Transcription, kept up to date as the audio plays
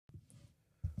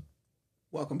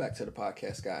Welcome back to the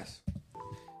podcast, guys.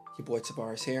 Your boy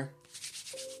Tavares here.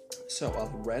 So I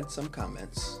read some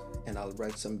comments and I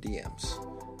read some DMs.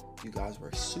 You guys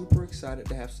were super excited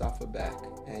to have Safa back,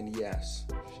 and yes,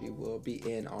 she will be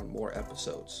in on more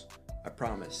episodes. I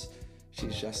promise.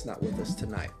 She's just not with us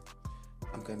tonight.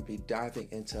 I'm going to be diving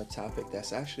into a topic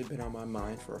that's actually been on my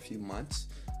mind for a few months.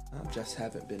 Just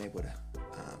haven't been able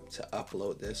to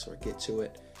upload this or get to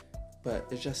it. But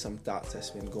it's just some thoughts that's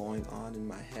been going on in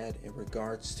my head in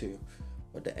regards to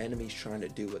what the enemy's trying to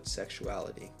do with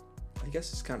sexuality. I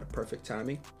guess it's kind of perfect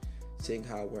timing, seeing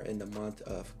how we're in the month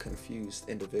of confused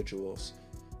individuals,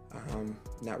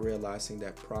 not realizing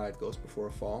that pride goes before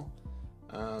a fall.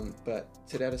 But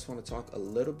today I just want to talk a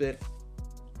little bit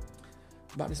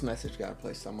about this message God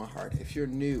placed on my heart. If you're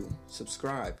new,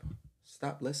 subscribe.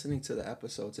 Stop listening to the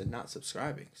episodes and not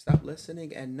subscribing. Stop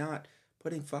listening and not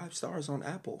putting 5 stars on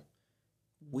Apple.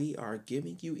 We are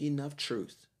giving you enough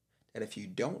truth that if you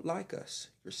don't like us,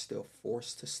 you're still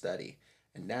forced to study.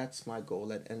 And that's my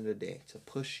goal at the end of the day, to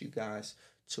push you guys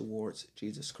towards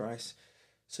Jesus Christ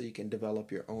so you can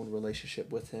develop your own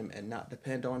relationship with him and not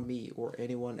depend on me or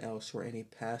anyone else or any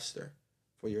pastor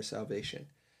for your salvation.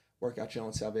 Work out your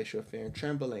own salvation with fear and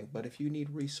trembling. But if you need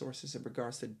resources in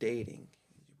regards to dating,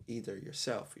 either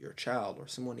yourself, your child, or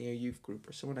someone in your youth group,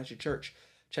 or someone at your church,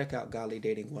 check out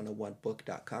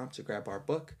godlydating101book.com to grab our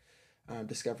book,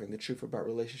 Discovering the Truth About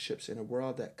Relationships in a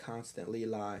World That Constantly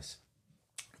Lies.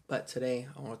 But today,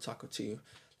 I want to talk to you,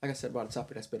 like I said, about a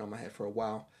topic that's been on my head for a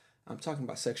while. I'm talking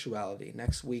about sexuality.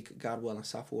 Next week, God willing,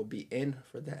 Safa will be in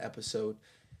for that episode.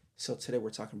 So today, we're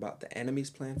talking about the enemy's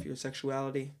plan for your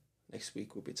sexuality. Next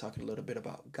week, we'll be talking a little bit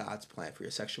about God's plan for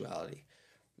your sexuality.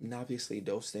 And obviously,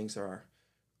 those things are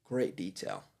great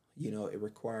detail. You know, it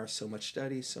requires so much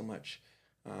study, so much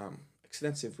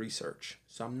extensive research.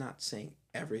 So I'm not saying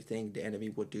everything the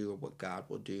enemy will do or what God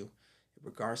will do in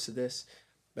regards to this,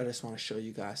 but I just want to show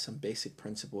you guys some basic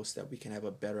principles that we can have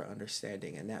a better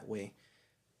understanding, and that way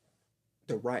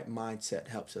the right mindset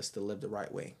helps us to live the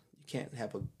right way. You can't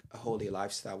have a holy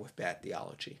lifestyle with bad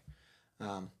theology.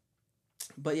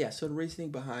 But yeah, so the reasoning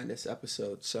behind this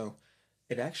episode, so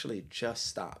it actually just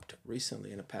stopped recently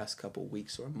in the past couple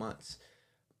weeks or months,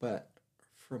 but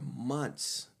for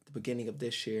months, the beginning of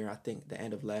this year, I think the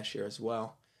end of last year as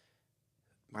well,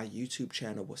 my YouTube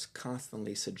channel was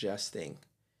constantly suggesting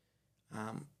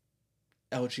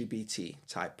LGBT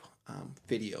type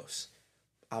videos.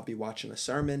 I'll be watching a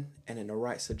sermon, and in the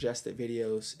right suggested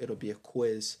videos, it'll be a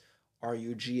quiz. Are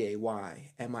you GAY?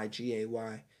 Am I GAY?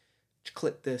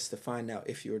 Click this to find out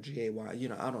if you're GAY. You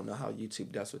know, I don't know how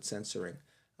YouTube does with censoring,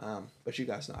 but you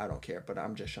guys know I don't care. But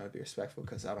I'm just trying to be respectful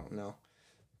because I don't know,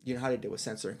 you know, how they do with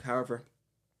censoring. However,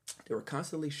 they were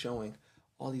constantly showing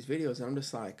all these videos, and I'm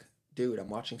just like, dude, I'm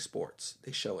watching sports.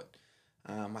 They show it.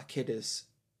 My kid is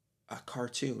a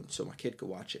cartoon, so my kid could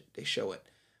watch it. They show it.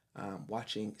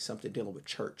 Watching something dealing with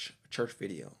church, a church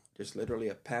video. There's literally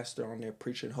a pastor on there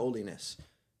preaching holiness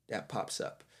that pops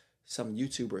up. Some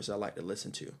YouTubers I like to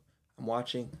listen to. I'm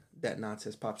watching, that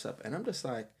nonsense pops up, and I'm just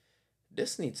like,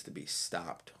 this needs to be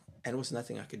stopped. And it was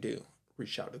nothing I could do.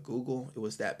 Reach out to Google. It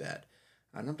was that bad.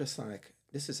 And I'm just like,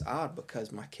 this is odd,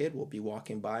 because my kid will be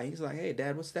walking by. He's like, hey,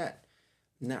 Dad, what's that?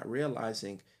 Not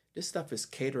realizing this stuff is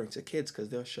catering to kids, because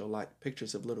they'll show like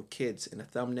pictures of little kids in a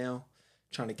thumbnail,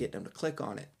 trying to get them to click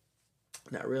on it.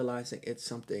 Not realizing it's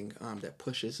something that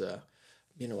pushes a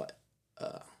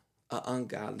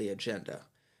ungodly agenda.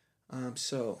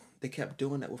 So they kept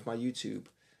doing that with my YouTube.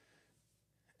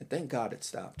 And thank God it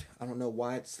stopped. I don't know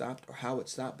why it stopped or how it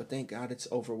stopped, but thank God it's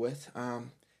over with.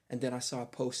 And then I saw a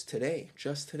post today,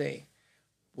 just today,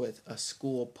 with a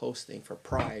school posting for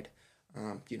Pride,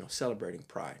 celebrating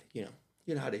Pride. You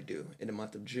know how they do in the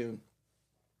month of June.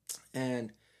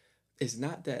 And it's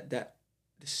not that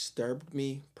disturbed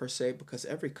me per se, because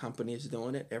every company is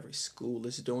doing it, every school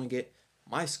is doing it.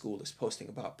 My school is posting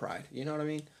about Pride. You know what I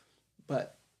mean?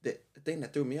 But the thing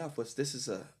that threw me off was this is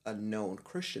a known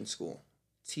Christian school,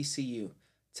 TCU,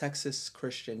 Texas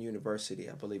Christian University,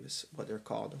 I believe is what they're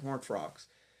called, the Horned Frogs.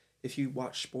 If you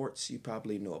watch sports, you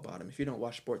probably know about them. If you don't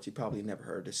watch sports, you probably never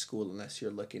heard of this school unless you're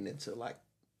looking into like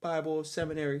Bible,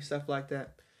 seminary, stuff like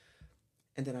that.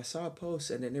 And then I saw a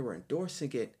post, and then they were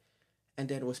endorsing it. And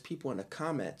then there was people in the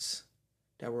comments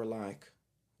that were like,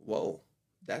 whoa,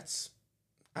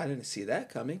 I didn't see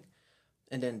that coming.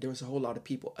 And then there was a whole lot of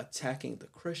people attacking the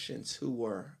Christians who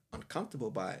were uncomfortable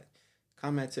by it,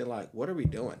 commenting like, what are we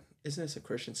doing? Isn't this a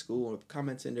Christian school?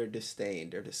 Commenting their disdain,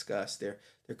 their disgust, their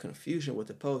confusion with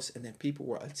the post. And then people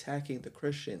were attacking the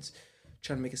Christians,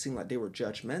 trying to make it seem like they were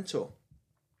judgmental.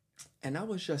 And I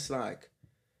was just like,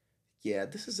 Yeah,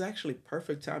 this is actually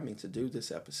perfect timing to do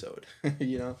this episode,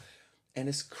 you know? And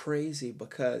it's crazy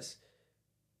because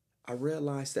I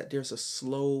realize that there's a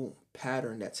slow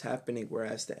pattern that's happening,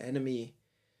 whereas the enemy,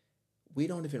 we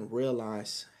don't even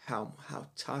realize how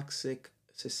toxic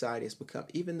society has become.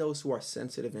 Even those who are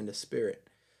sensitive in the spirit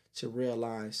to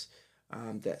realize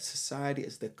that society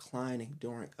is declining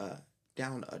during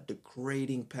down a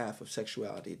degrading path of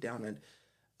sexuality, down an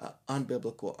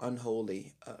unbiblical,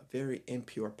 unholy, very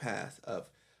impure path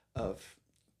of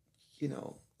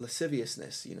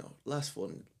lasciviousness,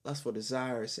 lustful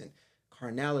desires and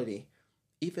carnality.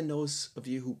 Even those of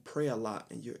you who pray a lot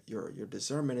and your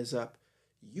discernment is up,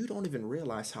 you don't even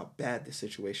realize how bad the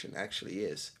situation actually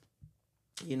is.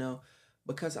 You know,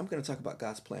 because I'm going to talk about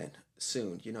God's plan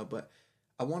soon. But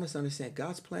I want us to understand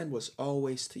God's plan was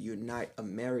always to unite a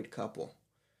married couple.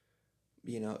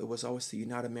 It was always to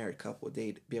unite a married couple.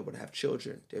 They'd be able to have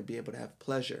children. They'd be able to have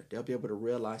pleasure. They'll be able to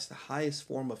realize the highest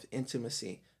form of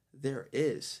intimacy there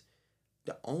is.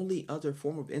 The only other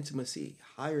form of intimacy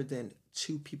higher than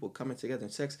two people coming together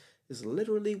in sex is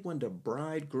literally when the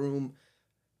bridegroom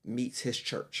meets his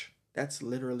church. That's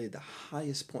literally the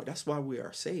highest point. That's why we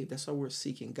are saved. That's why we're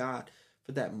seeking God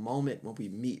for that moment when we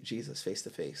meet Jesus face to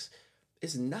face.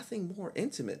 It's nothing more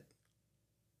intimate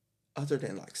other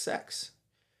than like sex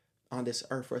on this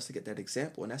earth for us to get that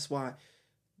example. And that's why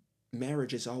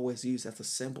marriage is always used as a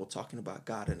symbol talking about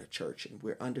God in a church. And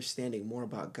we're understanding more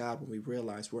about God when we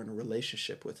realize we're in a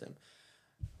relationship with Him.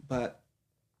 But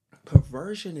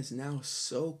perversion is now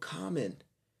so common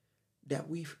that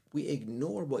we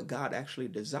ignore what God actually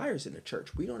desires in the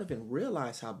church. We don't even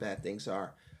realize how bad things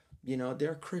are.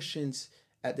 There are Christians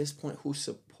at this point who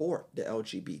support the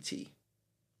LGBT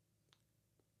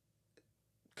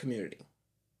community.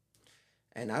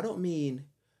 And I don't mean,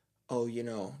 oh,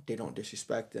 they don't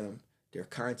disrespect them, they're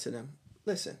kind to them.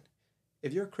 Listen,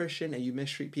 if you're a Christian and you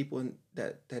mistreat people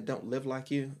that don't live like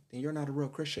you, then you're not a real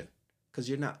Christian because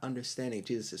you're not understanding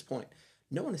Jesus' point.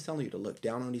 No one is telling you to look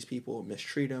down on these people,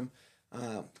 mistreat them,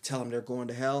 tell them they're going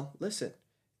to hell. Listen,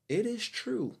 it is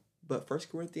true. But 1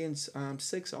 Corinthians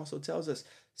 6 also tells us,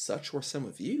 such were some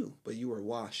of you, but you were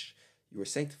washed. You were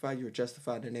sanctified, you were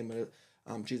justified in the name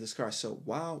of Jesus Christ. So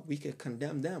while we could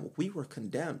condemn them, we were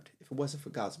condemned. If it wasn't for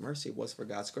God's mercy, it wasn't for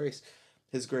God's grace.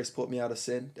 His grace put me out of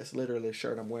sin. That's literally the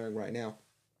shirt I'm wearing right now.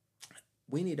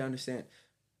 We need to understand,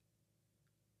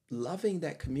 loving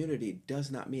that community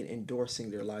does not mean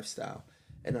endorsing their lifestyle.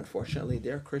 And unfortunately,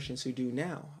 there are Christians who do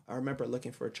now. I remember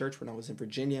looking for a church when I was in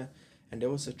Virginia, and there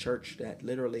was a church that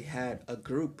literally had a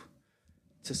group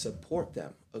to support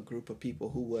them, a group of people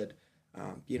who would,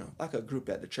 like a group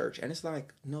at the church. And it's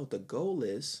like, no, the goal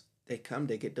is they come,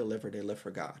 they get delivered, they live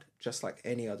for God, just like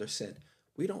any other sin.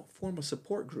 We don't form a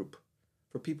support group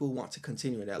for people who want to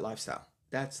continue in that lifestyle.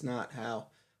 That's not how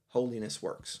holiness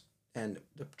works. And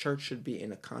the church should be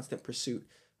in a constant pursuit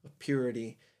of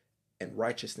purity and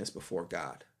righteousness before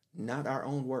God, not our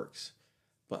own works,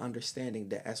 but understanding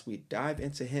that as we dive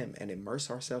into Him and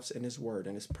immerse ourselves in His Word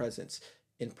and His presence,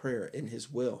 in prayer, in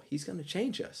His will, He's going to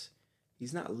change us.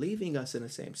 He's not leaving us in the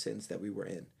same sins that we were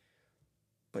in.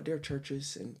 But there are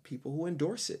churches and people who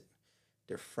endorse it.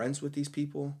 They're friends with these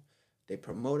people. They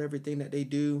promote everything that they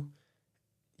do.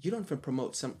 You don't even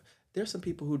promote there's some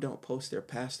people who don't post their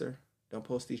pastor, don't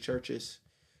post these churches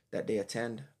that they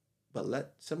attend, but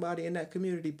let somebody in that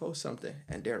community post something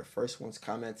and they're the first ones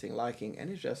commenting, liking,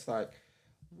 and it's just like,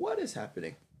 what is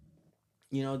happening?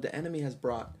 The enemy has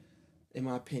brought, in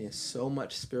my opinion, so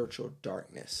much spiritual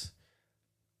darkness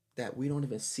that we don't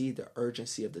even see the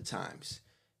urgency of the times.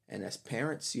 And as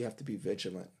parents, you have to be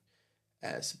vigilant.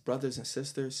 As brothers and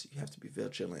sisters, you have to be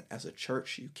vigilant. As a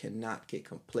church, you cannot get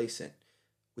complacent.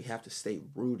 We have to stay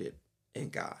rooted in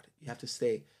God. You have to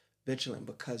stay vigilant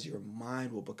because your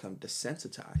mind will become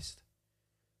desensitized.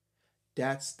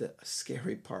 That's the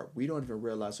scary part. We don't even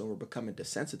realize when we're becoming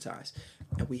desensitized.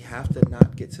 And we have to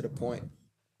not get to the point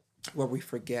where we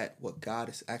forget what God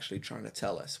is actually trying to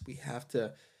tell us. We have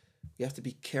to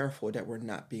be careful that we're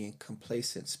not being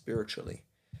complacent spiritually.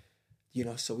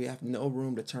 So we have no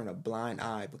room to turn a blind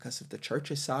eye, because if the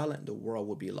church is silent, the world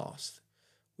will be lost.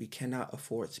 We cannot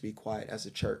afford to be quiet as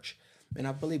a church. And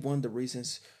I believe one of the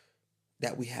reasons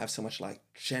that we have so much like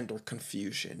gender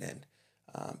confusion and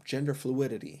gender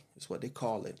fluidity is what they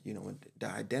call it, and the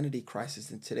identity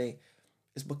crisis in today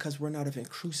is because we're not even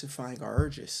crucifying our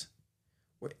urges.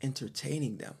 We're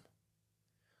entertaining them.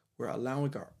 We're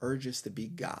allowing our urges to be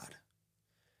God.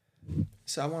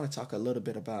 So I want to talk a little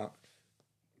bit about,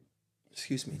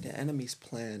 the enemy's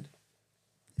plan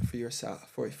for your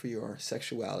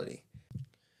sexuality.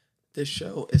 This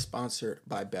show is sponsored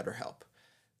by BetterHelp.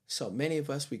 So many of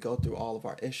us, we go through all of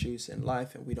our issues in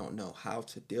life and we don't know how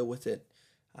to deal with it.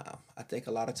 I think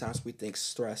a lot of times we think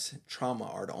stress and trauma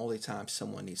are the only time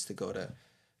someone needs to go to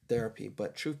therapy.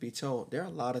 But truth be told, there are a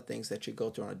lot of things that you go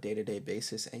through on a day to day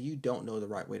basis and you don't know the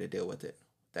right way to deal with it.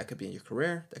 That could be in your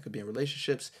career, that could be in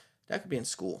relationships, that could be in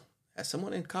school. As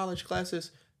someone in college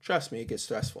classes, trust me, it gets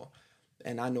stressful.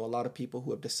 And I know a lot of people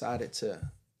who have decided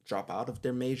to drop out of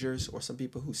their majors, or some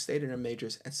people who stayed in their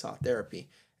majors and sought therapy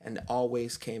and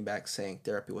always came back saying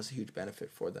therapy was a huge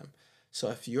benefit for them. So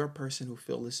if you're a person who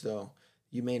feels as though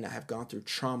you may not have gone through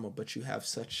trauma, but you have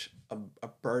such a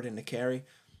burden to carry,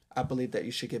 I believe that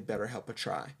you should give BetterHelp a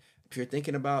try. If you're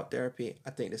thinking about therapy, I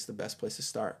think it's the best place to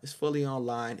start. It's fully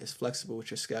online, it's flexible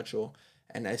with your schedule,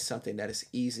 and it's something that is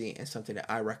easy and something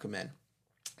that I recommend.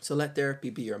 So let therapy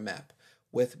be your map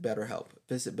with BetterHelp.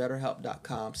 Visit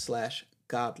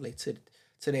betterhelp.com/godly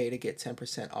today to get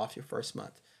 10% off your first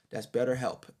month. That's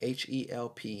BetterHelp,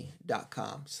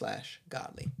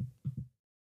 HELP.com/godly.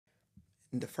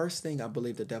 And the first thing I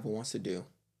believe the devil wants to do,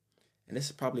 and this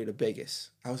is probably the biggest,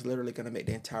 I was literally going to make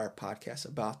the entire podcast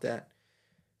about that,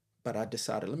 but I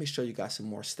decided, let me show you guys some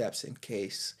more steps in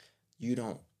case you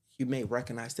may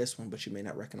recognize this one, but you may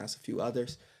not recognize a few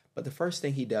others. But the first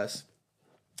thing he does,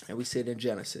 and we see it in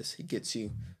Genesis, he gets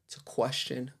you to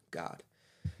question God.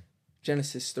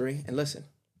 Genesis 3, and listen,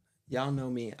 y'all know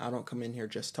me, I don't come in here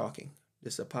just talking.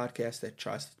 This is a podcast that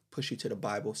tries to push you to the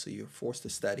Bible so you're forced to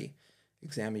study,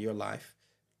 examine your life,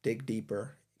 dig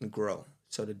deeper, and grow.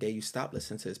 So the day you stop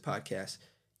listening to this podcast,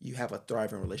 you have a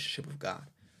thriving relationship with God.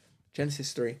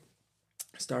 Genesis 3,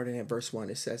 starting at verse 1,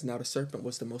 it says, "Now the serpent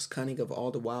was the most cunning of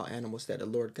all the wild animals that the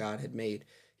Lord God had made.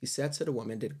 He said to the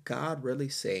woman, 'Did God really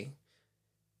say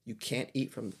you can't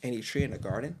eat from any tree in the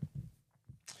garden?'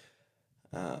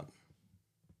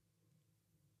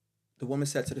 The woman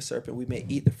said to the serpent, 'We may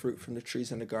eat the fruit from the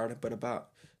trees in the garden, but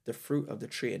about the fruit of the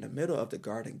tree in the middle of the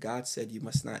garden, God said, you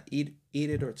must not eat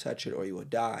it or touch it, or you will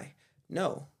die.'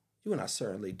 'No, you will not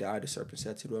certainly die,' the serpent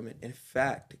said to the woman. 'In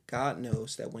fact, God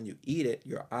knows that when you eat it,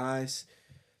 your eyes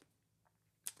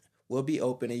will be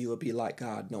open and you will be like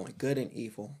God, knowing good and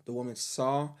evil.' The woman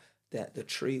saw that the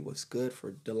tree was good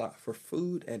for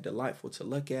food and delightful to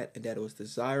look at, and that it was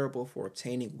desirable for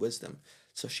obtaining wisdom.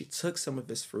 So she took some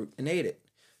of its fruit and ate it.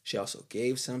 She also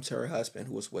gave some to her husband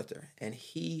who was with her, and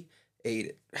he ate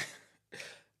it.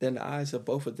 Then the eyes of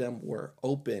both of them were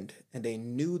opened, and they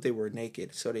knew they were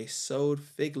naked. So they sewed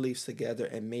fig leaves together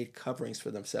and made coverings for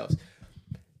themselves."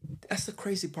 That's the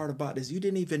crazy part about this. You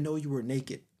didn't even know you were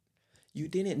naked. You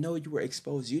didn't know you were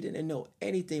exposed. You didn't know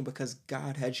anything because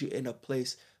God had you in a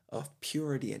place of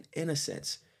purity and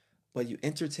innocence. But you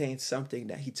entertained something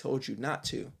that he told you not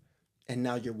to, and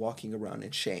now you're walking around in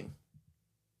shame.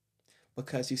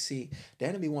 Because you see, the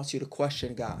enemy wants you to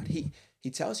question God. He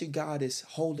tells you God is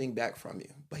holding back from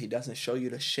you, but he doesn't show you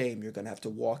the shame you're going to have to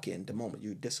walk in the moment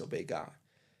you disobey God.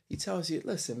 He tells you,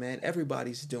 listen, man,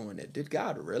 everybody's doing it. Did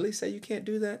God really say you can't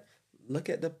do that? Look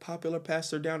at the popular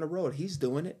pastor down the road. He's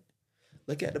doing it.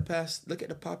 Look at the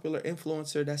popular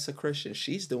influencer that's a Christian.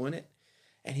 She's doing it.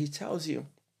 And he tells you,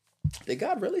 did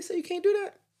God really say you can't do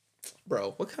that?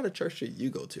 Bro, what kind of church did you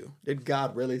go to? Did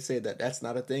God really say that that's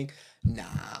not a thing?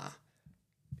 Nah.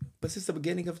 But since the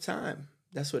beginning of time,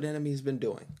 that's what the enemy has been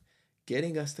doing.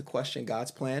 Getting us to question God's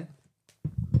plan.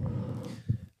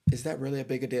 Is that really a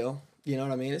big a deal? You know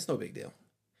what I mean? It's no big deal.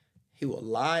 He will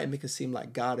lie and make it seem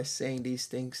like God is saying these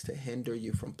things to hinder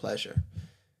you from pleasure.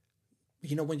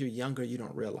 You know, when you're younger, you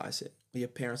don't realize it. When your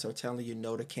parents are telling you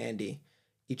no to candy,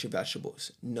 eat your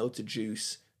vegetables, no to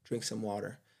juice, drink some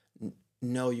water.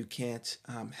 No, you can't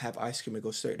have ice cream and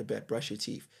go straight to bed, brush your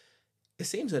teeth. It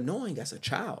seems annoying as a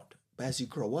child. But as you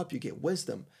grow up, you get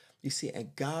wisdom. You see,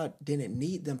 and God didn't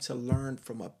need them to learn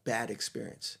from a bad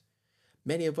experience.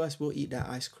 Many of us will eat that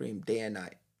ice cream day and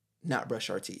night, not brush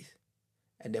our teeth.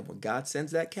 And then when God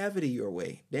sends that cavity your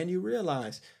way, then you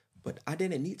realize, but I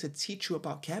didn't need to teach you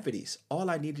about cavities. All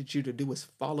I needed you to do was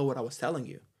follow what I was telling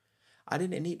you. I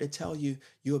didn't need to tell you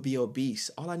you'll be obese.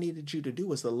 All I needed you to do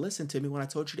was to listen to me when I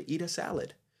told you to eat a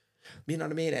salad. You know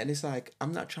what I mean? And it's like,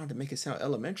 I'm not trying to make it sound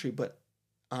elementary, but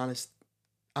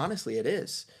honestly, it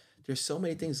is. There's so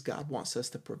many things God wants us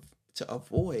to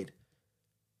avoid,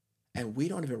 and we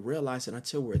don't even realize it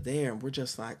until we're there, and we're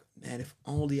just like, man, if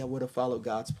only I would have followed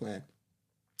God's plan.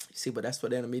 You see, but that's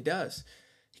what the enemy does.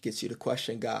 He gets you to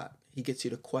question God. He gets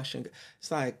you to question.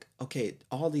 It's like, okay,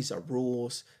 all these are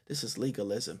rules. This is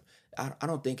legalism. I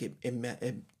don't think it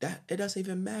doesn't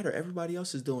even matter. Everybody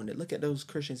else is doing it. Look at those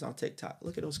Christians on TikTok.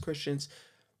 Look at those Christians.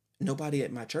 Nobody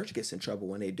at my church gets in trouble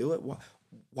when they do it.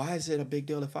 Why is it a big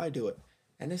deal if I do it?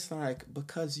 And it's like,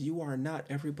 because you are not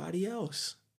everybody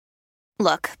else.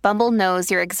 Look, Bumble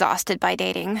knows you're exhausted by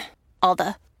dating. All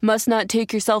the must not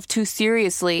take yourself too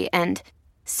seriously and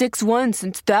 6'1"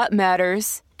 since that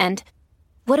matters. And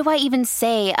what do I even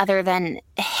say other than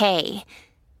hey?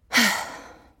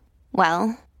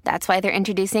 Well, that's why they're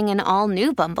introducing an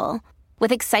all-new Bumble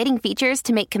with exciting features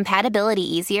to make compatibility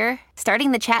easier,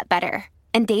 starting the chat better,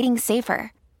 and dating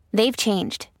safer. They've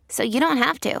changed, so you don't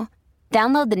have to.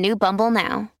 Download the new Bumble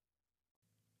now.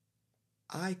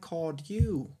 I called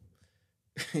you.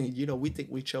 We think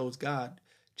we chose God.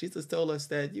 Jesus told us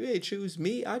that you ain't choose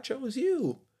me, I chose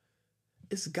you.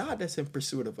 It's God that's in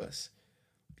pursuit of us.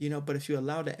 But if you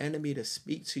allow the enemy to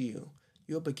speak to you,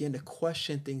 you'll begin to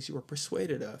question things you were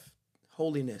persuaded of.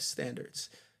 Holiness standards,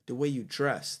 the way you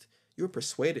dressed. You were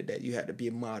persuaded that you had to be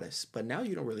modest, but now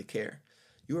you don't really care.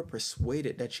 You were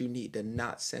persuaded that you need to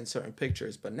not send certain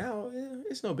pictures, but now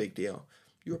it's no big deal.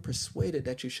 You were persuaded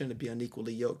that you shouldn't be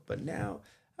unequally yoked, but now,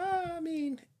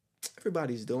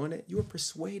 everybody's doing it. You were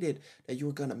persuaded that you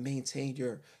were going to maintain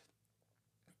your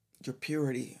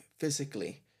purity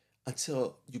physically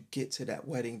until you get to that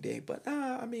wedding day. But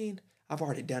I've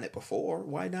already done it before.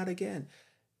 Why not again?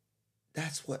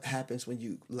 That's what happens when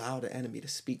you allow the enemy to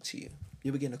speak to you.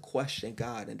 You begin to question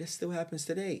God, and this still happens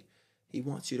today. He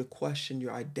wants you to question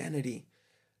your identity.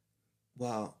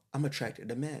 Well, I'm attracted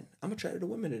to men. I'm attracted to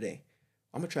women today.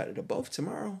 I'm attracted to both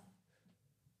tomorrow.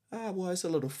 Well, it's a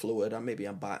little fluid. Maybe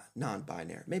I'm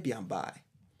non-binary. Maybe I'm bi.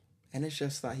 And it's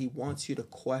just like he wants you to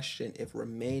question if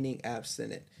remaining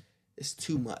abstinent is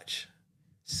too much.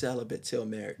 Celibate till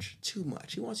marriage, too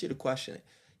much. He wants you to question it.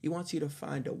 He wants you to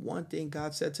find the one thing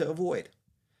God said to avoid.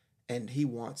 And he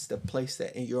wants to place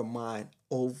that in your mind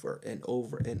over and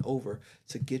over and over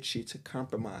to get you to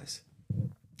compromise.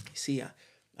 See,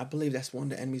 I believe that's one of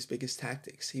the enemy's biggest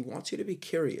tactics. He wants you to be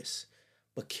curious,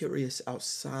 but curious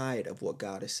outside of what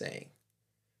God is saying.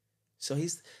 So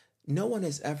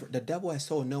the devil has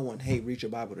told no one, hey, read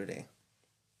your Bible today.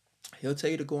 He'll tell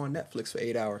you to go on Netflix for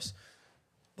 8 hours.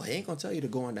 But he ain't going to tell you to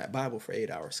go on that Bible for 8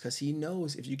 hours because he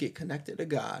knows if you get connected to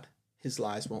God, his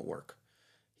lies won't work.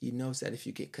 He knows that if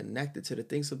you get connected to the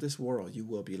things of this world, you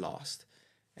will be lost.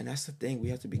 And that's the thing. We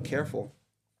have to be careful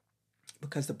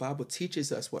because the Bible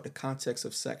teaches us what the context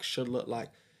of sex should look like,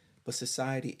 but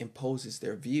society imposes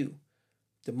their view.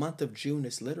 The month of June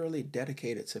is literally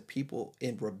dedicated to people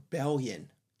in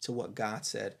rebellion to what God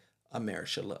said a marriage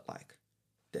should look like.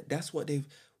 That's what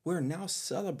we're now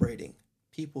celebrating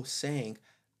people saying,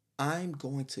 I'm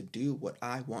going to do what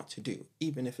I want to do,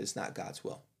 even if it's not God's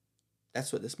will.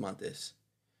 That's what this month is.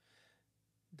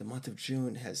 The month of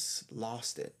June has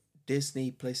lost it.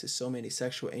 Disney places so many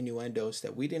sexual innuendos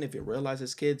that we didn't even realize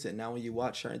as kids. And now when you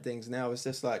watch certain things now, it's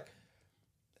just like,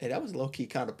 hey, that was low-key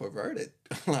kind of perverted.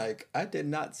 Like, I did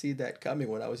not see that coming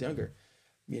when I was younger.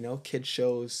 Kid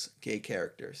shows, gay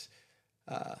characters.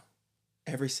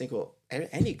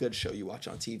 Any good show you watch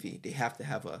on TV, they have to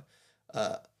have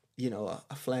a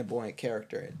flamboyant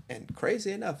character. And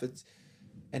crazy enough,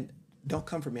 and don't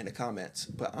come for me in the comments,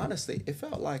 but honestly, it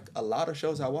felt like a lot of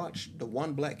shows I watched, the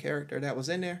one black character that was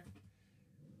in there.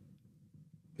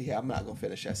 Yeah, I'm not going to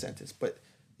finish that sentence, but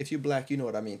if you're black, you know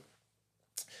what I mean.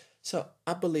 So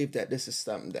I believe that this is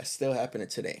something that's still happening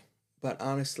today. But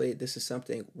honestly, this is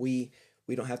something we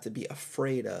don't have to be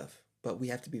afraid of, but we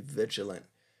have to be vigilant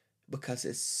because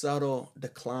it's subtle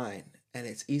decline and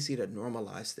it's easy to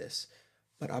normalize this.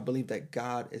 But I believe that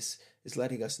God is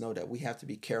letting us know that we have to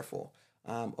be careful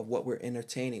of what we're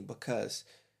entertaining, because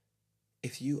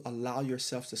if you allow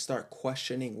yourself to start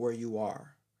questioning where you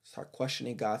are, start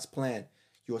questioning God's plan,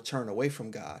 you will turn away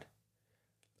from God.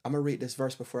 I'm going to read this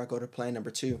verse before I go to plan number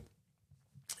 2.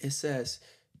 It says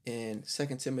in 2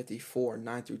 Timothy 4,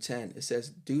 9 through 10, it says,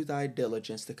 do thy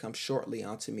diligence to come shortly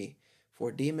unto me,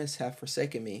 for Demas hath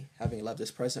forsaken me, having loved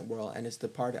this present world, and is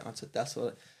departed unto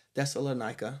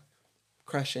Thessalonica,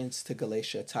 Crescens to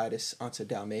Galatia, Titus unto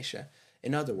Dalmatia.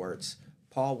 In other words,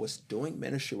 Paul was doing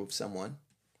ministry with someone,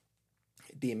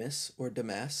 Demas or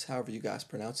Damas, however you guys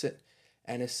pronounce it,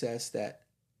 and it says that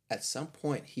at some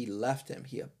point he left him,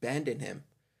 he abandoned him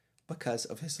because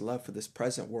of his love for this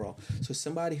present world. So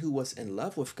somebody who was in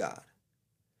love with God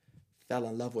fell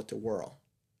in love with the world.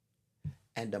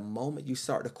 And the moment you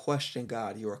start to question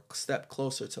God, you're a step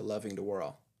closer to loving the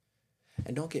world.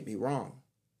 And don't get me wrong,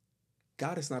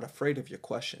 God is not afraid of your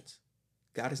questions.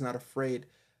 God is not afraid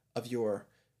of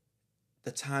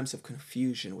the times of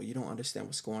confusion where you don't understand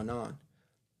what's going on.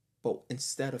 But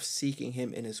instead of seeking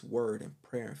him in his word and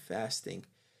prayer and fasting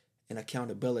and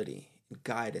accountability and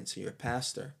guidance and your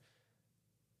pastor,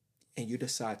 and you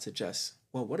decide to just,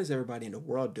 well, what is everybody in the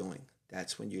world doing?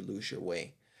 That's when you lose your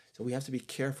way. So we have to be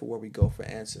careful where we go for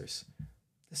answers.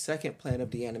 The second plan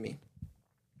of the enemy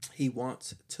He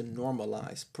wants to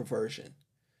normalize perversion.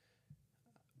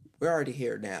 We're already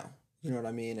here now. You know what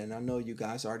I mean? And I know you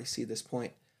guys already see this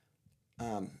point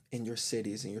in your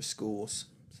cities, in your schools,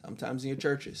 sometimes in your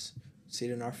churches. We see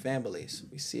it in our families.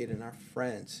 We see it in our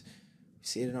friends. We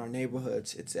see it in our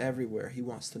neighborhoods. It's everywhere. He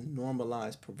wants to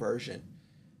normalize perversion.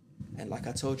 And like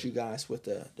I told you guys with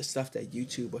the stuff that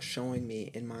YouTube was showing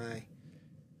me in my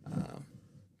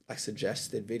like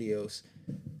suggested videos,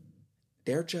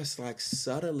 they're just like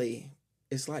subtly,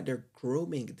 it's like they're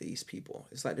grooming these people.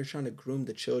 It's like they're trying to groom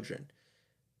the children.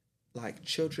 Like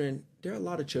children, there are a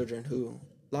lot of children who,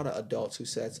 a lot of adults who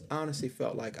says, I honestly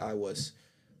felt like I was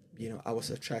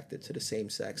attracted to the same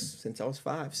sex since I was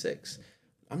 5, 6.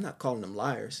 I'm not calling them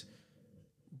liars,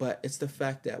 but it's the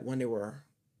fact that when they were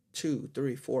 2,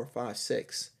 3, 4, 5,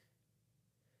 6,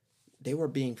 they were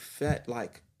being fed.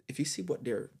 Like, if you see what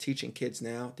they're teaching kids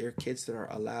now, they're kids that are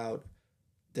allowed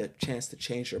the chance to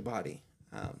change their body.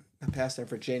 A pastor in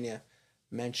Virginia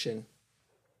mentioned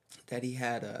that he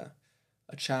had a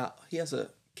child. He has a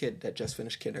kid that just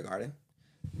finished kindergarten,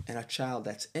 and a child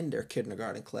that's in their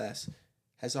kindergarten class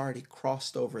has already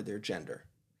crossed over their gender.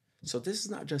 So this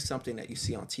is not just something that you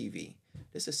see on TV.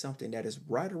 This is something that is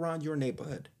right around your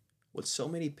neighborhood, with so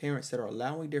many parents that are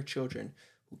allowing their children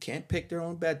who can't pick their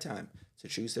own bedtime to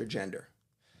choose their gender.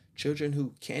 Children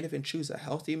who can't even choose a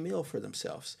healthy meal for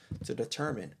themselves to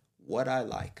determine what I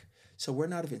like. So we're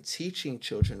not even teaching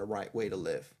children the right way to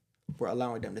live. We're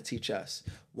allowing them to teach us.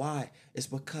 Why? It's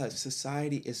because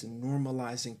society is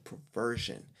normalizing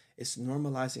perversion. It's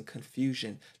normalizing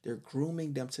confusion. They're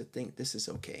grooming them to think this is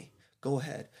okay. Go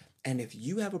ahead. And if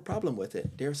you have a problem with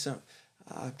it, there's some.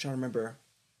 I'm trying to remember.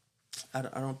 I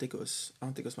don't think it was. I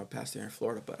don't think it was my pastor here in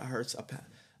Florida, but I heard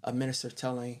a minister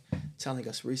telling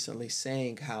us recently,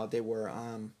 saying how they were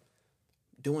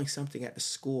doing something at the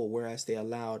school, whereas they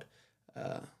allowed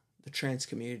the trans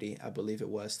community, I believe it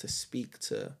was, to speak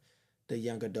to the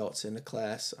young adults in the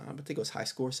class. I think it was high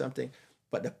school or something,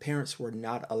 but the parents were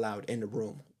not allowed in the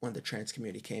room when the trans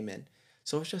community came in.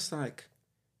 So it's just like,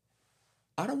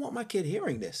 I don't want my kid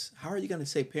hearing this. How are you going to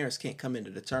say parents can't come in to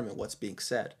determine what's being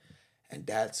said? And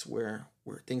that's where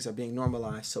things are being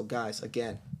normalized. So guys,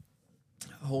 again,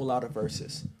 a whole lot of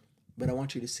verses, but I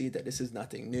want you to see that this is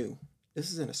nothing new.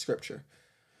 This is in a scripture.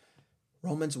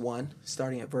 Romans 1,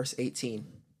 starting at verse 18.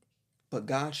 But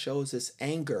God shows his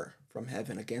anger from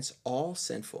heaven against all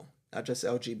sinful, not just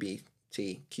LGBTQ,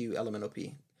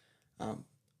 LMNOP,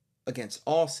 against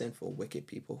all sinful, wicked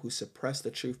people who suppress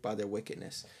the truth by their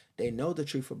wickedness. They know the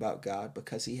truth about God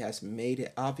because he has made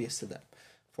it obvious to them.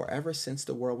 For ever since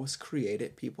the world was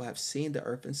created, people have seen the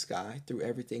earth and sky. Through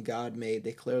everything God made,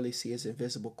 they clearly see his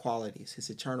invisible qualities, his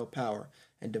eternal power,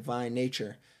 and divine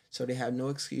nature. So they have no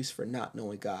excuse for not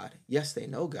knowing God. Yes, they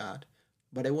know God,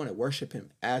 but they want to worship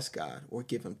him as God or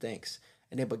give him thanks.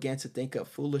 And they began to think up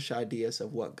foolish ideas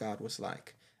of what God was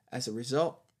like. As a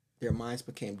result, their minds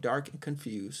became dark and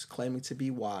confused, claiming to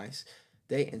be wise.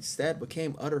 They instead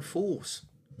became utter fools.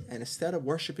 And instead of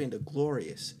worshiping the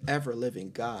glorious,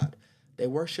 ever-living God, they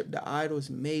worshiped the idols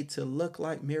made to look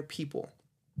like mere people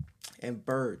and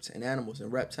birds and animals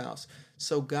and reptiles.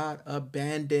 So God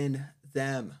abandoned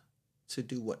them to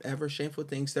do whatever shameful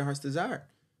things their hearts desired.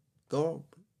 Go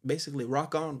basically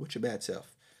rock on with your bad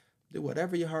self. Do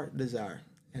whatever your heart desire.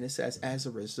 And it says, as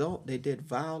a result, they did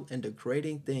vile and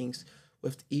degrading things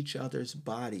with each other's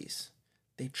bodies.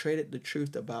 They traded the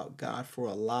truth about God for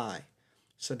a lie.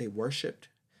 So they worshiped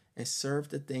and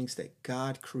served the things that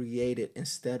God created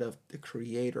instead of the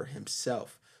Creator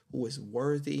himself, who is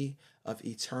worthy of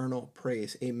eternal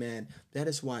praise. Amen. That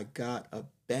is why God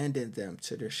abandoned them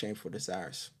to their shameful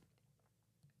desires.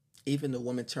 Even the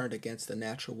woman turned against the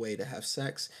natural way to have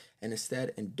sex and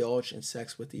instead indulged in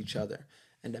sex with each other.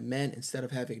 And the men, instead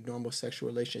of having normal sexual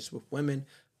relations with women,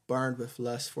 burned with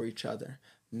lust for each other.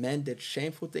 Men did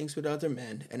shameful things with other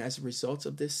men, and as a result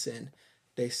of this sin,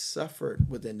 they suffered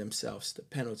within themselves the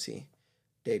penalty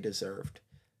they deserved.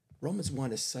 Romans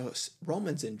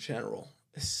in general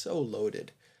is so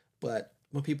loaded, but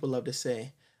when people love to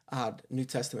say, the New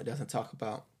Testament doesn't talk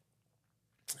about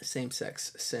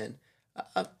same-sex sin,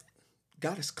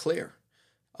 God is clear.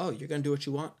 Oh, you're going to do what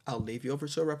you want? I'll leave you over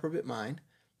to a reprobate mind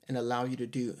and allow you to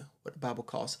do what the Bible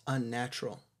calls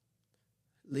unnatural.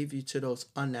 Leave you to those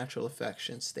unnatural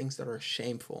affections, things that are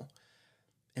shameful.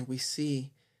 And we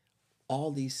see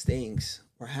all these things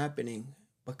were happening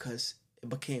because it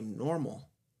became normal.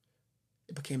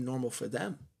 It became normal for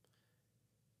them.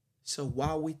 So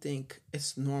while we think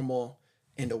it's normal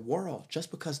in the world,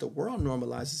 just because the world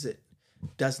normalizes it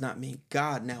does not mean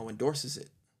God now endorses it.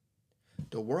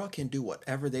 The world can do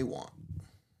whatever they want.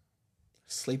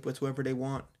 Sleep with whoever they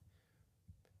want.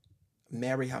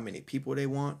 marry how many people they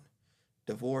want,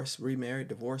 divorce, remarry,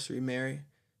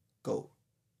 go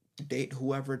date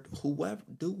whoever,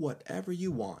 do whatever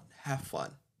you want, have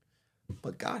fun.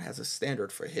 But God has a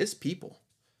standard for his people.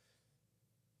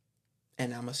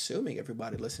 And I'm assuming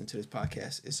everybody listening to this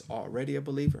podcast is already a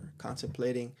believer,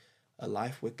 contemplating a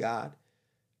life with God.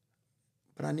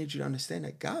 But I need you to understand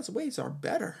that God's ways are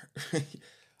better.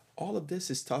 All of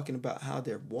this is talking about how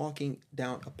they're walking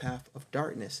down a path of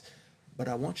darkness. But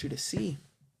I want you to see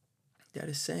that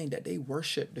it's saying that they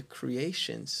worship the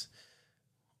creations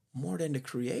more than the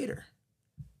creator.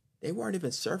 They weren't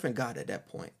even serving God at that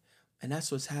point. And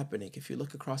that's what's happening. If you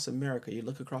look across America, you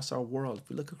look across our world, if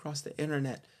you look across the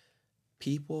internet,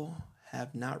 people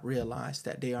have not realized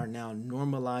that they are now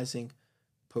normalizing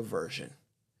perversion.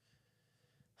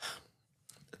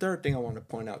 The third thing I want to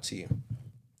point out to you,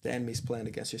 the enemy's plan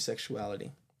against your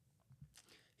sexuality.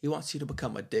 He wants you to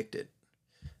become addicted.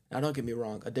 Now, don't get me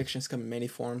wrong. Addictions come in many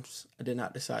forms. I did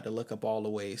not decide to look up all the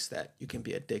ways that you can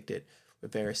be addicted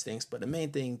with various things. But the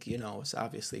main thing, is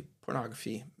obviously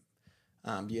pornography,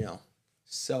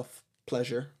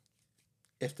 self-pleasure,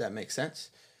 if that makes sense.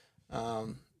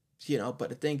 But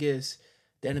the thing is,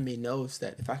 the enemy knows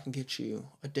that if I can get you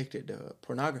addicted to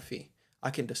pornography, I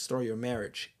can destroy your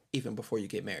marriage even before you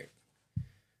get married.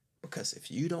 Because if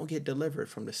you don't get delivered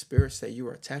from the spirits that you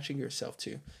are attaching yourself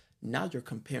to, now you're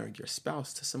comparing your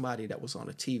spouse to somebody that was on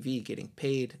a TV getting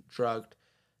paid, drugged,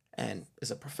 and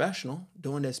is a professional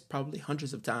doing this probably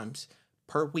hundreds of times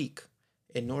per week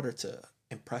in order to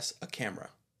impress a camera.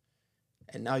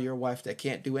 And now your wife that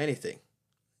can't do anything,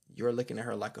 you're looking at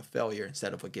her like a failure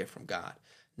instead of a gift from God.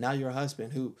 Now your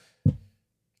husband who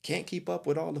can't keep up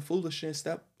with all the foolishness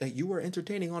that you were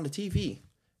entertaining on the TV,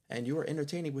 and you were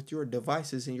entertaining with your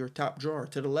devices in your top drawer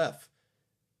to the left.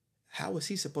 How is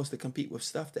he supposed to compete with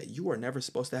stuff that you are never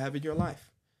supposed to have in your life?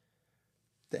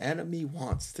 The enemy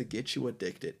wants to get you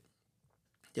addicted.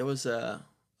 There was a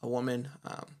woman,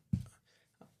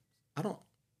 I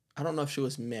don't know if she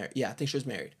was married. Yeah, I think she was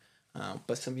married.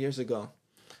 But some years ago,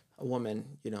 a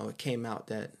woman, it came out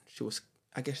that she was,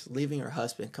 I guess, leaving her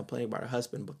husband, complaining about her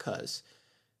husband because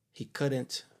he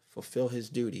couldn't fulfill his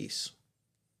duties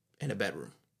in a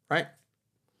bedroom, right?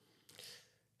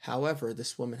 However,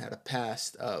 this woman had a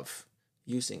past of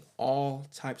using all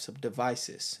types of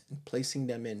devices and placing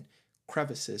them in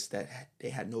crevices that they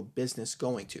had no business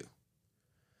going to.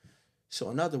 So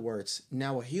in other words,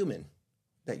 now a human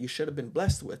that you should have been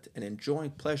blessed with and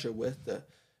enjoying pleasure with,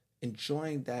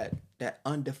 enjoying that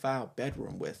undefiled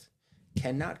bedroom with,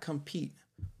 cannot compete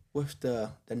with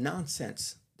the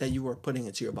nonsense that you were putting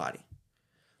into your body.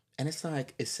 And it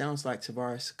sounds like,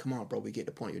 Tavares, come on, bro, we get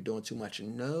the point. You're doing too much.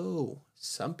 No,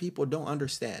 some people don't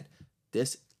understand.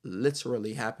 This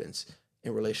literally happens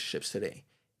in relationships today,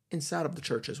 inside of the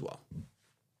church as well.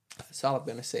 That's all I'm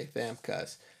going to say, fam,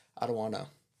 because I don't want to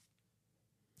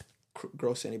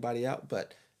gross anybody out,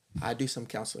 but I do some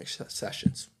counseling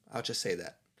sessions. I'll just say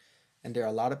that. And there are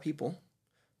a lot of people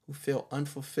who feel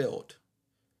unfulfilled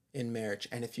in marriage.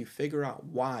 And if you figure out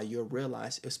why, you'll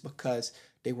realize it's because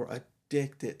they were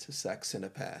addicted to sex in the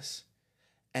past.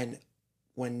 And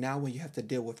when you have to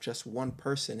deal with just one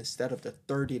person instead of the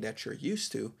 30 that you're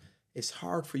used to, it's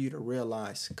hard for you to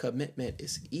realize commitment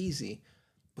is easy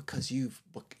because you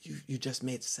just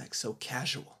made sex so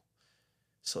casual.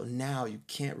 So now you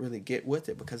can't really get with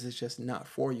it because it's just not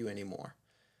for you anymore.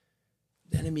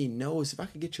 The enemy knows if I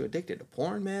can get you addicted to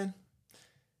porn, man,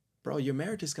 bro, your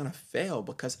marriage is going to fail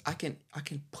because I can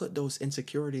put those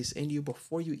insecurities in you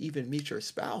before you even meet your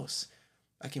spouse.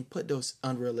 I can put those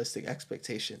unrealistic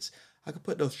expectations. I can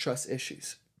put those trust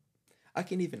issues. I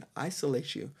can even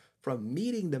isolate you from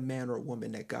meeting the man or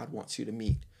woman that God wants you to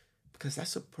meet, because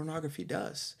that's what pornography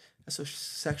does. That's what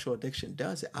sexual addiction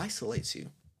does. It isolates you.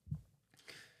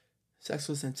 Sex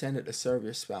was intended to serve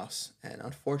your spouse, and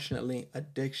unfortunately,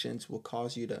 addictions will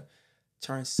cause you to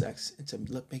turn sex into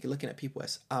looking at people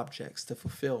as objects to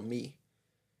fulfill me.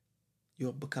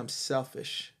 You'll become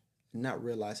selfish and not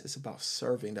realize it's about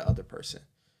serving the other person.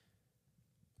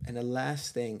 And the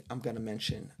last thing I'm going to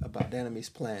mention about the enemy's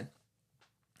plan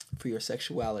for your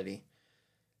sexuality,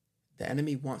 the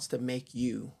enemy wants to make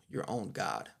you your own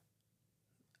God.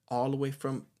 All the way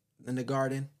from in the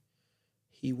garden,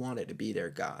 he wanted to be their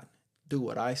God. Do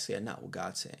what I say and not what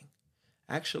God's saying.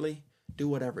 Actually, do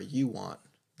whatever you want.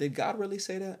 Did God really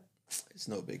say that? It's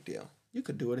no big deal. You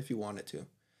could do it if you wanted to.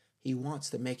 He wants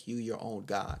to make you your own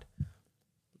God.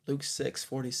 Luke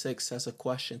 6:46 says a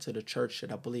question to the church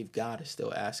that I believe God is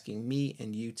still asking me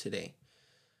and you today.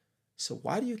 So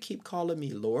why do you keep calling me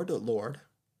Lord, oh Lord,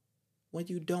 when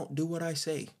you don't do what I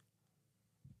say?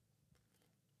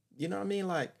 You know what I mean?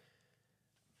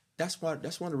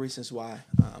 that's one of the reasons why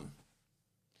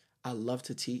I love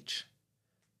to teach,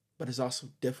 but it's also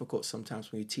difficult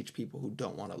sometimes when you teach people who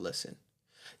don't want to listen.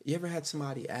 You ever had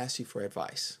somebody ask you for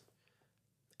advice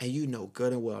and you know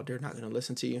good and well they're not going to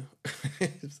listen to you?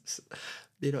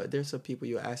 There's some people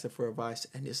you ask them for advice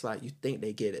and it's like you think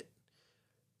they get it.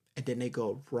 And then they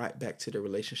go right back to the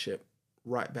relationship,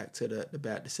 right back to the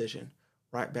bad decision,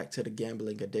 right back to the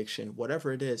gambling addiction,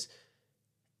 whatever it is.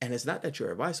 And it's not that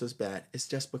your advice was bad. It's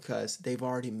just because they've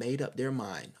already made up their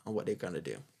mind on what they're going to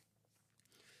do.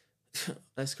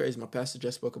 That's crazy. My pastor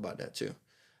just spoke about that too.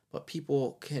 But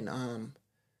people can,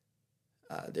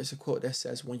 there's a quote that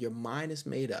says, when your mind is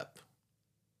made up,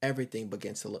 everything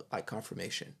begins to look like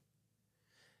confirmation.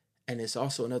 And it's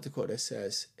also another quote that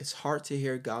says, it's hard to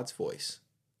hear God's voice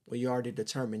when you already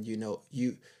determined,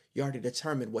 you already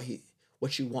determined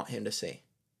what you want him to say.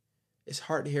 It's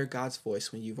hard to hear God's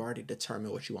voice when you've already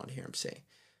determined what you want to hear him say.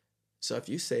 So if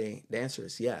you say the answer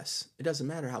is yes, it doesn't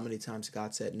matter how many times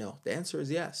God said no. The answer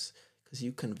is yes, because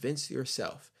you convinced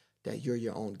yourself that you're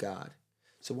your own God.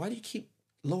 So why do you keep,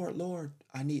 Lord, Lord,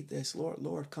 I need this. Lord,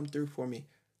 Lord, come through for me.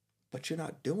 But you're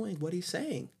not doing what he's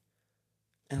saying.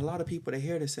 And a lot of people, they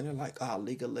hear this and they're like, oh,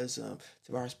 legalism,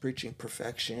 Tavares preaching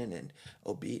perfection and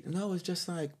obedience. No, it's just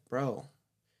like, bro,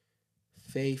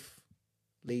 faith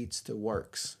leads to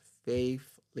works.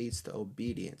 Faith leads to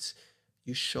obedience.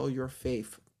 You show your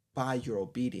faith by your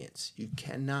obedience. You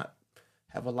cannot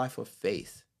have a life of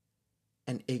faith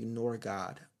and ignore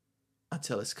God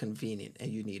until it's convenient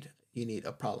and you need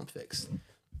a problem fixed.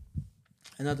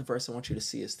 Another verse I want you to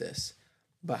see is this,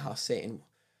 about how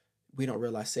we don't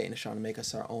realize Satan is trying to make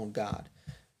us our own God.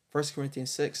 1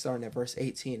 Corinthians 6, starting at verse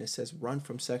 18, it says, run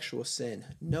from sexual sin.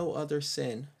 No other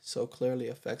sin so clearly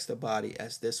affects the body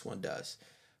as this one does.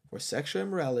 For sexual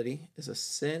immorality is a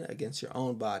sin against your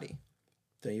own body.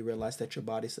 Then you realize that your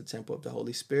body is the temple of the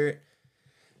Holy Spirit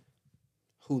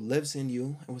who lives in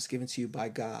you and was given to you by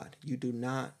God. You do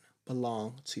not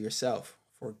belong to yourself,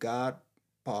 for God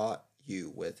bought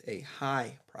you with a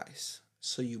high price.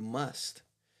 So you must,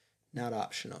 not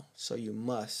optional, so you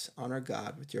must honor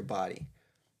God with your body.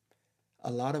 A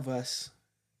lot of us,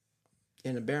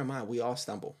 and bear in mind, we all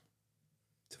stumble.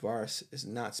 Tavares is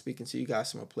not speaking to you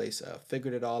guys from a place of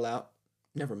figured it all out,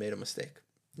 never made a mistake.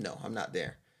 No, I'm not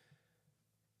there.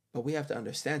 But we have to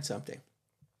understand something.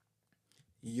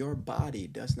 Your body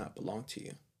does not belong to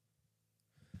you.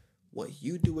 What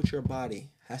you do with your body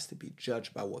has to be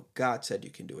judged by what God said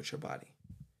you can do with your body.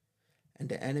 And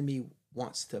the enemy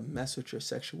wants to mess with your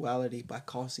sexuality by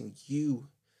causing you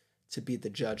to be the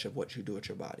judge of what you do with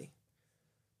your body.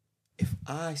 If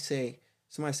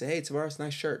somebody say, hey, Tavares,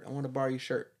 nice shirt. I want to borrow your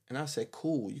shirt. And I say,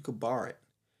 cool, you could borrow it.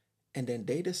 And then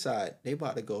they decide they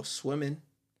about to go swimming,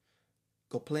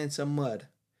 go play in some mud,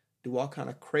 do all kind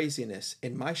of craziness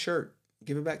in my shirt,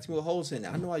 give it back to me with holes in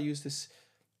it. I know I used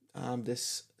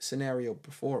this scenario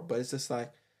before, but it's just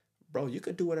like, bro, you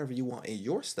could do whatever you want in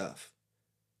your stuff,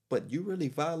 but you really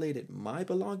violated my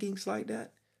belongings like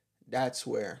that. That's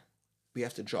where we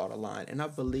have to draw the line. And I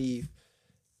believe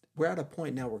we're at a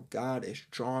point now where God is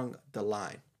drawing the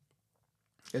line.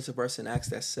 There's a verse in Acts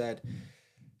that said,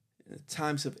 in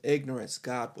times of ignorance,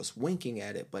 God was winking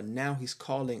at it, but now he's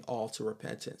calling all to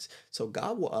repentance. So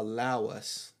God will allow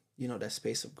us, that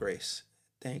space of grace.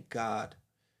 Thank God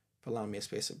for allowing me a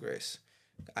space of grace.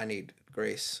 I need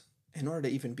grace in order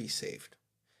to even be saved,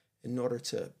 in order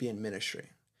to be in ministry,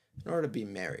 in order to be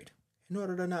married, in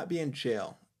order to not be in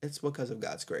jail. It's because of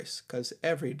God's grace. Because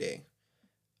every day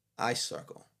I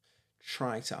struggle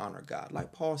trying to honor God.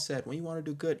 Like Paul said, when you want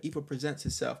to do good, evil presents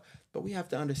itself. But we have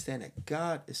to understand that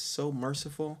God is so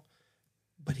merciful,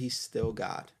 but he's still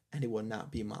God and he will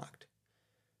not be mocked.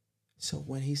 So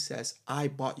when he says, I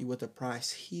bought you with a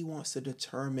price, he wants to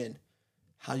determine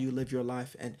how you live your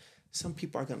life. And some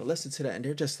people are going to listen to that and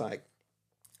they're just like,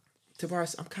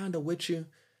 Tavares, I'm kind of with you,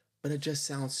 but it just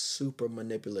sounds super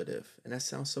manipulative. And that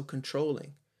sounds so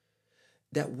controlling.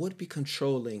 That would be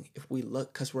controlling if we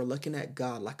look, because we're looking at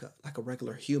God like a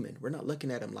regular human. We're not looking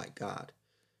at him like God.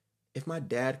 If my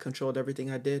dad controlled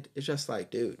everything I did, it's just like,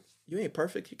 dude, you ain't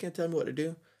perfect. You can't tell me what to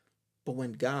do. But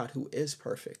when God, who is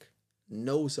perfect,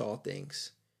 knows all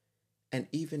things, and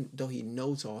even though he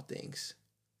knows all things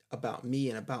about me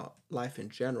and about life in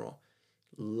general,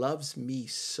 loves me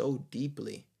so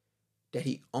deeply that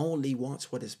he only wants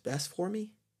what is best for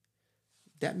me,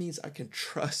 that means I can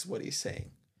trust what he's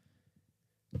saying.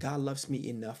 God loves me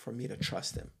enough for me to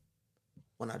trust him.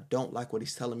 When I don't like what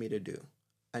he's telling me to do,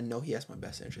 I know he has my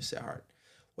best interests at heart.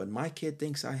 When my kid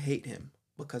thinks I hate him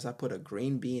because I put a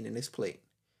green bean in his plate,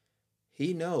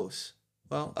 he knows,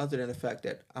 well, other than the fact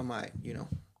that I might,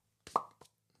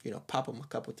 pop him a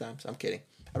couple times. I'm kidding.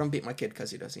 I don't beat my kid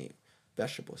because he doesn't eat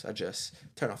vegetables. I just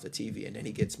turn off the TV and then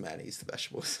he gets mad and eats the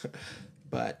vegetables.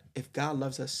 But if God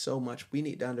loves us so much, we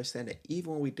need to understand that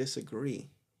even when we disagree,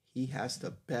 he has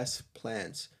the best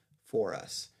plans for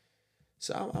us.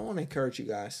 So I want to encourage you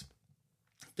guys,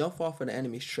 don't fall for the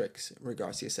enemy's tricks in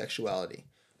regards to your sexuality.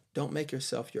 Don't make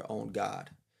yourself your own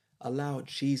God. Allow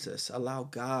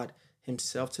God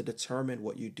himself to determine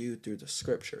what you do through the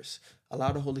scriptures.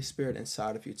 Allow the Holy Spirit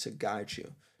inside of you to guide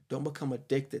you. Don't become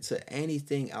addicted to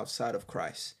anything outside of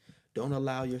Christ. Don't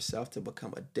allow yourself to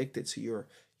become addicted to your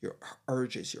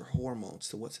urges, your hormones,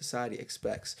 to what society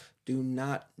expects. Do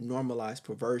not normalize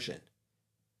perversion.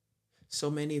 So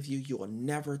many of you will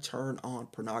never turn on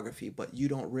pornography, but you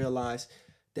don't realize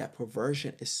that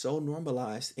perversion is so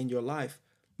normalized in your life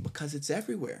because it's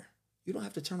everywhere. You don't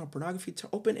have to turn on pornography.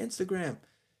 Open Instagram.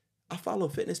 I follow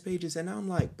fitness pages and I'm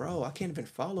like, bro, I can't even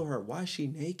follow her. Why is she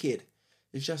naked?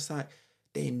 It's just like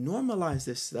they normalize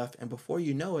this stuff, and before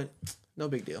you know it, no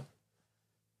big deal.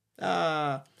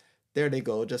 There they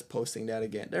go, just posting that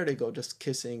again. There they go, just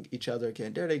kissing each other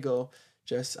again. There they go,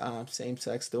 just same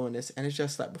sex doing this. And it's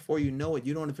just like before you know it,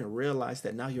 you don't even realize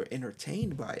that now you're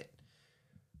entertained by it.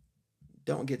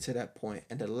 Don't get to that point.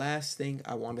 And the last thing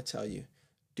I want to tell you,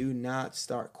 do not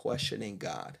start questioning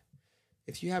God.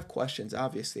 If you have questions,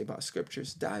 obviously, about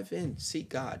scriptures, dive in, seek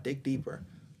God, dig deeper.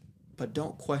 But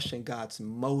don't question God's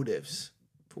motives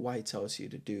for why he tells you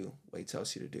to do what he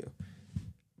tells you to do.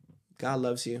 God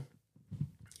loves you,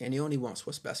 and he only wants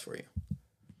what's best for you.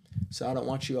 So I don't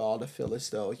want you all to feel as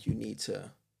though you need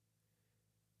to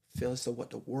feel as though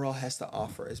what the world has to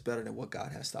offer is better than what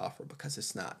God has to offer, because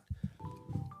it's not.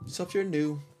 So if you're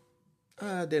new,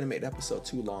 I didn't make the episode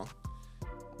too long.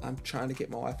 I'm trying to get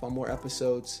my wife on more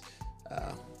episodes.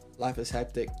 Life is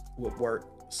hectic with work,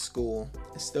 school,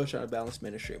 and still trying to balance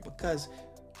ministry because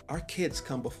our kids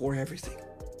come before everything.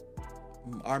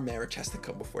 Our marriage has to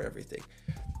come before everything.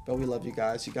 But we love you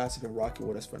guys. You guys have been rocking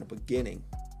with us from the beginning.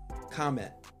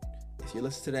 Comment. If you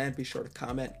listen to the end, be sure to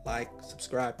comment, like,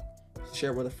 subscribe,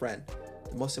 share with a friend.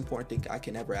 The most important thing I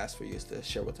can ever ask for you is to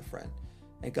share with a friend.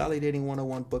 And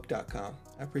godlydating101book.com.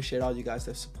 I appreciate all you guys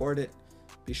that support it.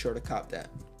 Be sure to cop that.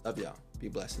 Love y'all. Be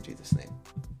blessed in Jesus' name.